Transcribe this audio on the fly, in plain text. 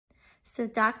So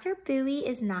Dr. Bowie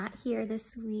is not here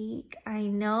this week. I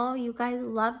know you guys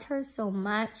loved her so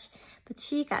much, but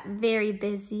she got very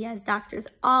busy, as doctors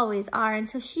always are, and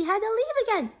so she had to leave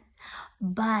again.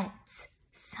 But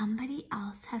somebody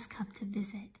else has come to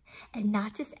visit, and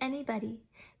not just anybody.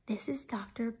 This is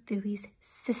Dr. Bowie's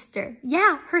sister.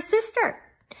 Yeah, her sister.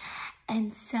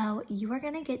 And so you are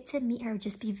going to get to meet her.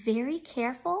 Just be very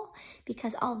careful,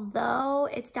 because although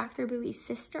it's Dr. Bowie's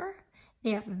sister,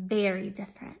 they're very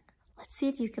different. Let's see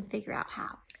if you can figure out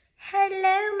how.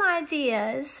 Hello, my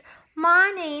dears.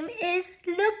 My name is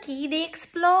Lookie the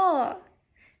Explorer.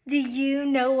 Do you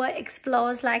know what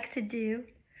explorers like to do?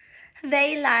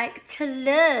 They like to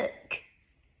look.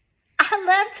 I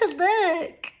love to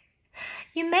look.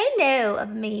 You may know of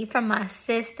me from my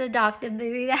sister, Dr.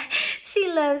 Bowie, that she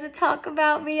loves to talk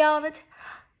about me all the time.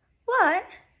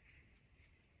 What?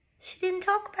 She didn't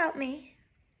talk about me?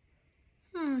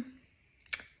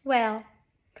 Well,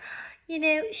 you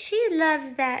know, she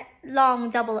loves that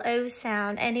long double O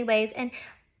sound anyways, and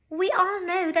we all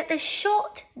know that the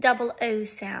short double O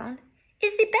sound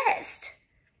is the best,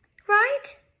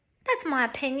 right? That's my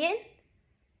opinion.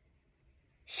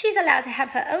 She's allowed to have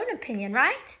her own opinion,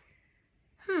 right?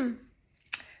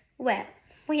 Well,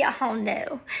 we all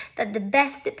know that the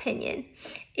best opinion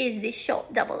is the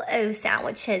short double O sound,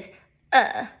 which says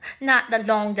not the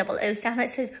long double O sound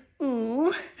that says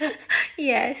ooh.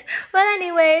 Yes. Well,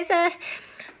 anyways,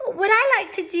 what I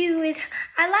like to do is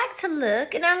I like to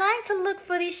look, and I like to look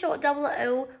for these short double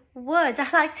O words. I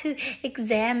like to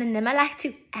examine them. I like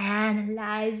to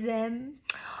analyze them.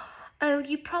 Oh,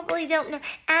 you probably don't know.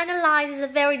 Analyze is a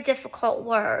very difficult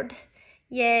word.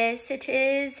 Yes, it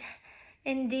is.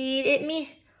 Indeed. It means...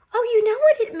 Oh, you know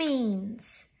what it means.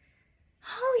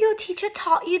 Oh, your teacher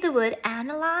taught you the word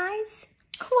analyze?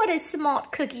 What a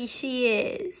smart cookie she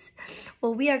is.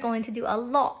 Well, we are going to do a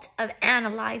lot of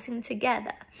analyzing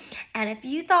together. And if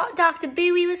you thought Dr.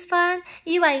 Bowie was fun,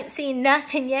 you ain't seen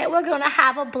nothing yet. We're going to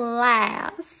have a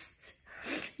blast.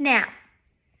 Now,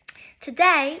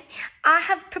 today, I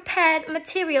have prepared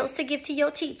materials to give to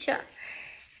your teacher.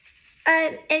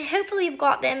 And hopefully you've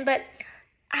got them, but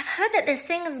I've heard that this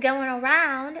thing is going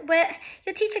around where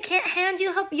your teacher can't hand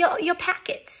you your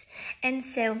packets. And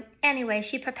so, anyway,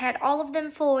 she prepared all of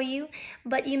them for you,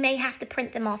 but you may have to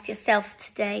print them off yourself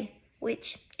today,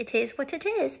 which it is what it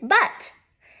is. But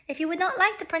if you would not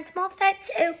like to print them off, that's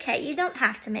okay. You don't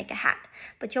have to make a hat,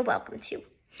 but you're welcome to.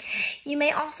 You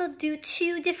may also do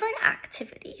 2 different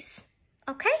activities.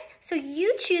 Okay, so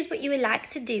you choose what you would like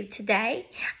to do today.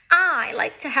 I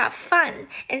like to have fun,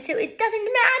 and so it doesn't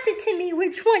matter to me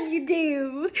which one you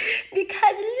do,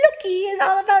 because Lookie is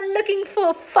all about looking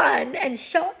for fun and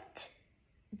short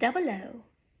double O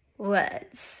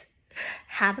words.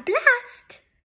 Have a blast!